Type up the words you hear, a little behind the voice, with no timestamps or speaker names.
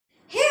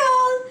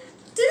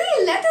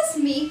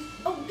me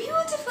a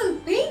beautiful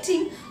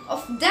painting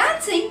of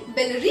Dancing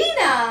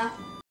Ballerina.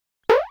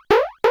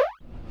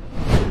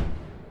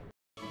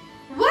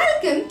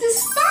 Welcome to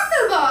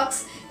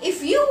Sparklebox.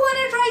 If you want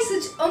to try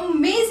such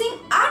amazing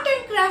art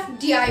and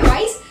craft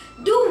DIYs,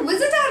 do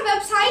visit our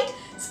website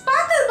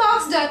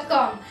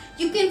sparklebox.com.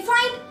 You can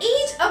find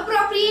age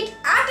appropriate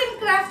art and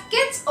craft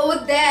kits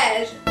over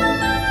there.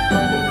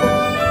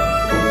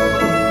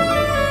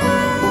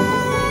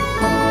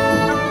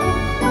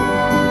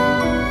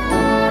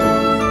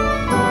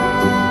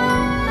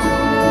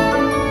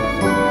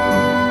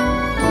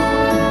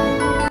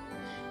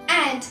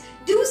 And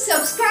do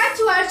subscribe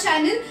to our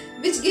channel,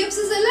 which gives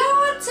us a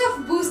lots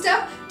of boost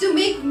up to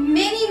make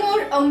many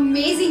more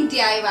amazing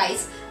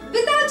DIYs.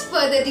 Without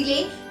further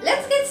delay,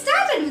 let's get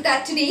started with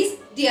our today's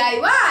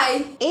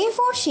DIY.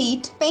 A4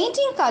 sheet,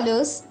 painting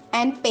colors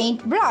and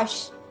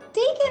paintbrush.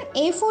 Take an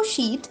A4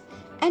 sheet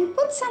and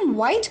put some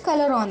white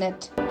color on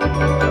it.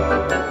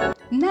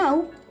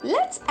 Now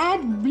let's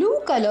add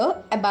blue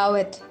color above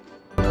it.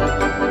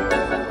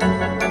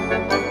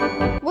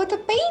 With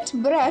a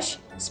paintbrush,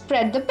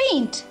 spread the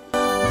paint.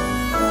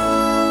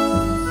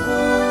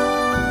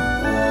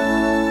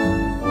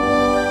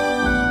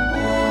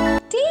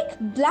 Take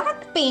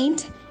black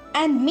paint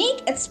and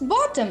make its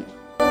bottom.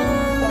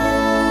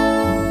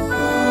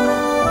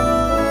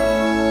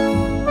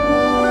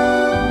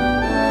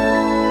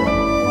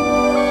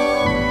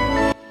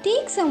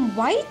 Take some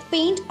white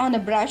paint on a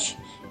brush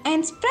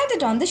and spread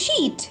it on the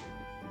sheet.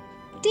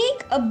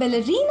 Take a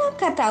ballerina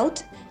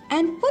cutout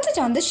and put it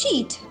on the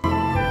sheet.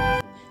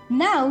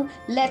 Now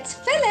let's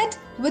fill it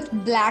with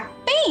black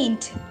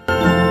paint.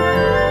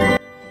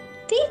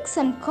 Take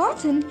some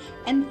cotton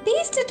and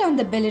paste it on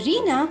the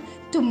ballerina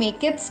to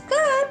make its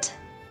skirt.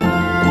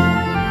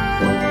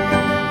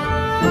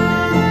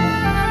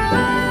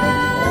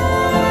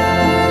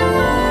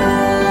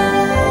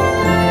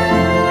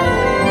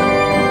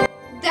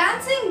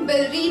 Dancing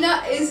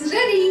Ballerina is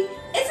ready.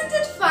 Isn't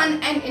it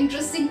fun and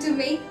interesting to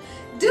make?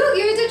 Do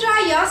give it a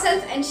try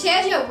yourself and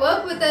share your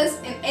work with us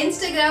in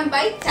Instagram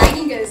by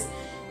tagging us.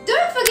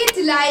 Don't forget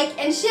to like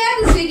and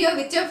share this video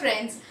with your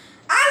friends.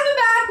 I'll be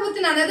back with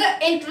another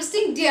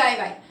interesting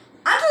DIY.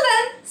 Until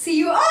then, see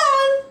you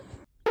all!